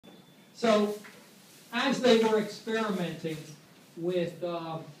So as they were experimenting with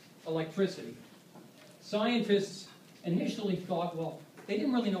electricity, scientists initially thought, well, they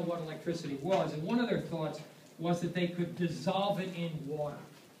didn't really know what electricity was, and one of their thoughts was that they could dissolve it in water.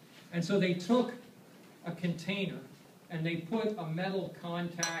 And so they took a container and they put a metal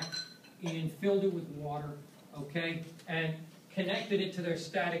contact in, filled it with water, okay, and connected it to their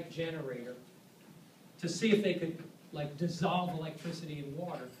static generator to see if they could, like, dissolve electricity in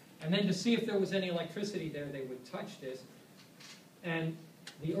water. And then to see if there was any electricity there, they would touch this. And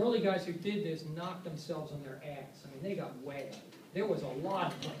the early guys who did this knocked themselves on their ass. I mean, they got whaled. There was a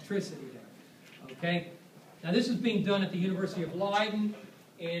lot of electricity there, okay? Now, this is being done at the University of Leiden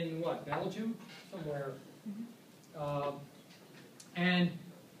in, what, Belgium? Somewhere. And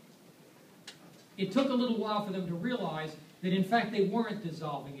it took a little while for them to realize that, in fact, they weren't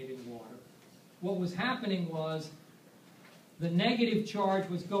dissolving it in water. What was happening was the negative charge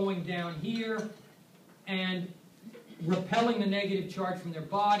was going down here and repelling the negative charge from their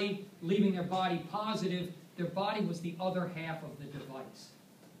body, leaving their body positive. Their body was the other half of the device.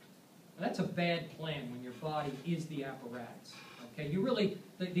 Now, that's a bad plan when your body is the apparatus. Okay, you really,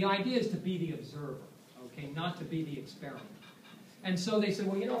 the idea is to be the observer, okay, not to be the experiment. And so they said,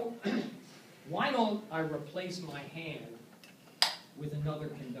 well, you know, why don't I replace my hand with another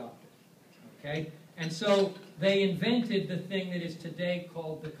conductor? Okay? And so they invented the thing that is today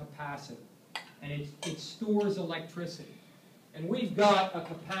called the capacitor. And it stores electricity. And we've got a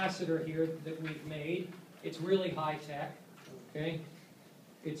capacitor here that we've made. It's really high-tech. Okay?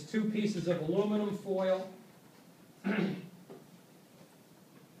 It's 2 pieces of aluminum foil. We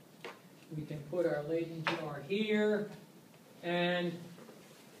can put our Leyden jar here. And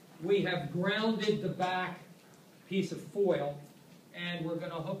we have grounded the back piece of foil. And we're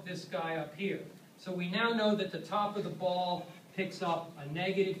going to hook this guy up here. So we now know that the top of the ball picks up a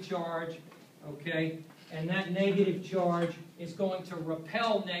negative charge, okay? And that negative charge is going to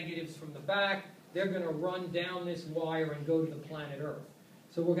repel negatives from the back. They're going to run down this wire and go to the planet Earth.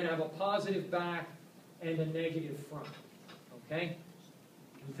 So we're going to have a positive back and a negative front, okay?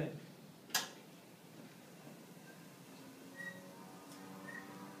 What do you think?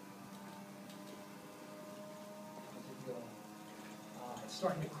 It's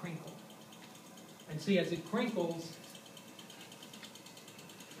starting to crinkle. And see, as it crinkles,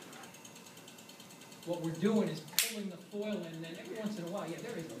 what we're doing is pulling the foil in, and then every once in a while, yeah,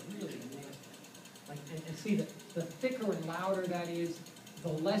 there is a really nasty, like, and see, the thicker and louder that is, the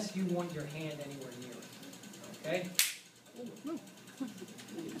less you want your hand anywhere near it, okay?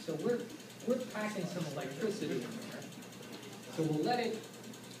 So we're packing some electricity in there, so we'll let it,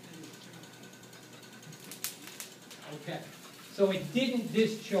 okay. So it didn't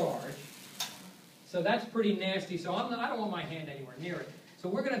discharge. So that's pretty nasty. So I don't want my hand anywhere near it. So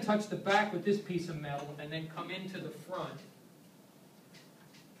we're going to touch the back with this piece of metal and then come into the front.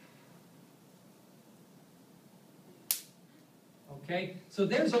 Okay? So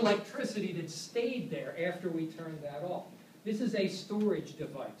there's electricity that stayed there after we turned that off. This is a storage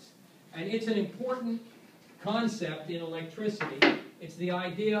device. And it's an important concept in electricity. It's the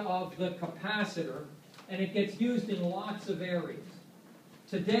idea of the capacitor, and it gets used in lots of areas.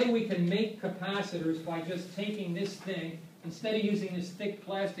 Today we can make capacitors by just taking this thing. Instead of using this thick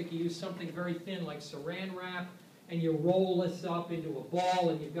plastic, you use something very thin like saran wrap, and you roll this up into a ball,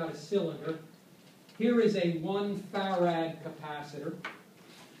 and you've got a cylinder. Here is a 1 farad capacitor.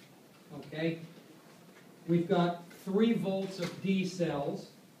 Okay? We've got 3 volts of D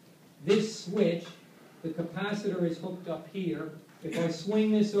cells. This switch, the capacitor is hooked up here. If I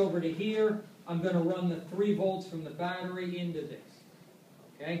swing this over to here, I'm going to run the 3 volts from the battery into this.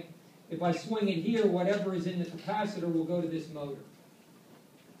 Okay? If I swing it here, whatever is in the capacitor will go to this motor.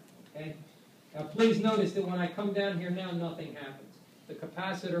 Okay? Now please notice that when I come down here now, nothing happens. The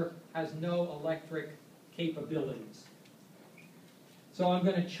capacitor has no electric capabilities. So I'm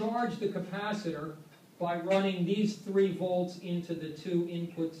going to charge the capacitor by running these 3 volts into the 2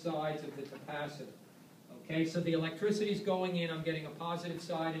 input sides of the capacitor. Okay, so the electricity is going in, I'm getting a positive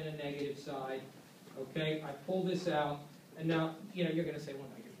side and a negative side. Okay, I pull this out, and now, you know, you're going to say, well,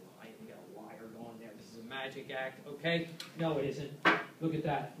 no, you're lying, you got a wire going there, this is a magic act, okay? No, it isn't. Look at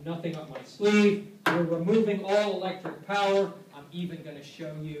that, nothing up my sleeve. We're removing all electric power. I'm even going to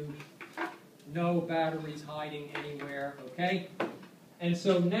show you no batteries hiding anywhere, okay? And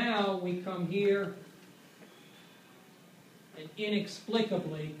so now we come here, and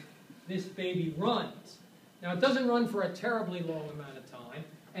inexplicably, this baby runs. Now, it doesn't run for a terribly long amount of time,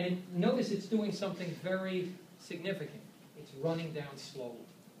 and notice it's doing something very significant. It's running down slowly.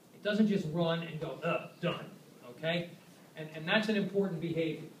 It doesn't just run and go, done, okay? And that's an important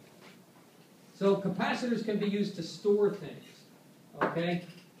behavior. So capacitors can be used to store things, okay?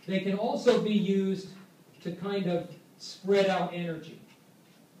 They can also be used to kind of spread out energy.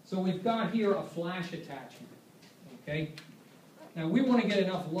 So we've got here a flash attachment, okay? Now we want to get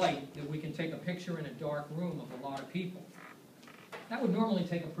enough light that we can take a picture in a dark room of a lot of people. That would normally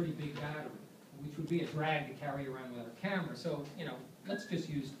take a pretty big battery, which would be a drag to carry around with our camera. So, you know, let's just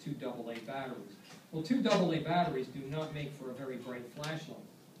use 2 AA batteries. Well, 2 AA batteries do not make for a very bright flashlight.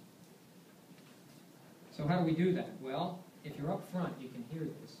 So how do we do that? Well, if you're up front, you can hear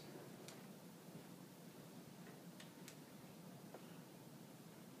this.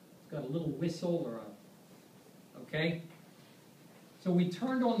 It's got a little whistle or a, okay? So we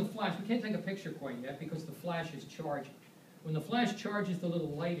turned on the flash. We can't take a picture quite yet because the flash is charging. When the flash charges, the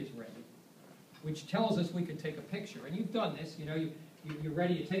little light is ready, which tells us we can take a picture. And you've done this, you know, you're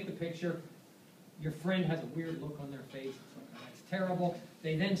ready to take the picture. Your friend has a weird look on their face. It's like, oh, that's terrible.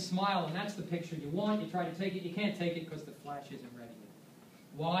 They then smile, and that's the picture you want. You try to take it. You can't take it because the flash isn't ready yet.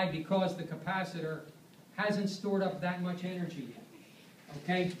 Why? Because the capacitor hasn't stored up that much energy yet.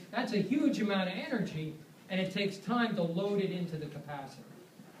 Okay? That's a huge amount of energy, and it takes time to load it into the capacitor.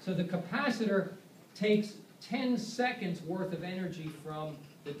 So the capacitor takes 10 seconds worth of energy from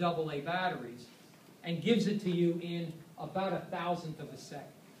the AA batteries and gives it to you in about 1,000th of a second.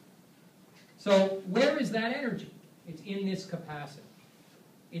 So where is that energy? It's in this capacitor.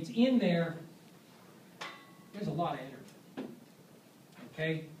 It's in there. There's a lot of energy.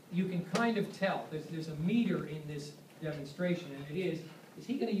 Okay? You can kind of tell. There's a meter in this demonstration, and it is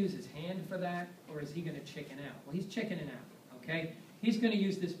he going to use his hand for that, or is he going to chicken out? Well, he's chickening out. Okay? He's going to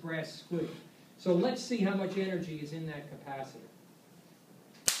use this brass squid. So let's see how much energy is in that capacitor.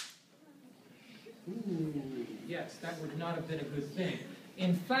 Ooh, yes, that would not have been a good thing.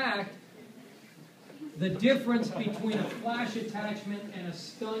 In fact, the difference between a flash attachment and a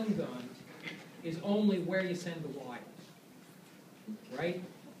stun gun is only where you send the wires. Right?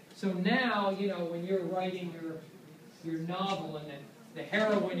 So now, you know, when you're writing your novel and the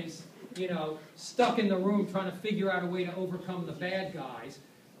heroine is, you know, stuck in the room trying to figure out a way to overcome the bad guys,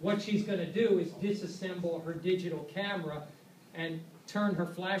 what she's going to do is disassemble her digital camera and turn her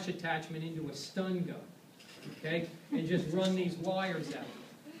flash attachment into a stun gun, okay, and just run these wires out.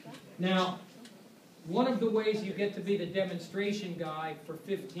 Now, one of the ways you get to be the demonstration guy for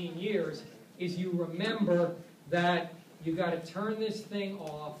 15 years is you remember that you got to turn this thing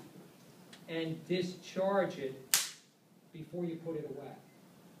off and discharge it before you put it away.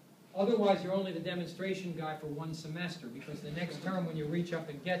 Otherwise, you're only the demonstration guy for 1 semester, because the next term when you reach up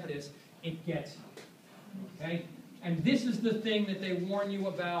and get this, it gets you. Okay? And this is the thing that they warn you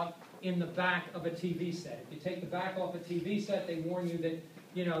about in the back of a TV set. If you take the back off a TV set, they warn you that,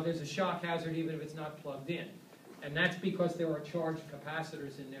 you know, there's a shock hazard even if it's not plugged in. And that's because there are charged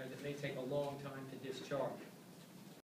capacitors in there that may take a long time to discharge.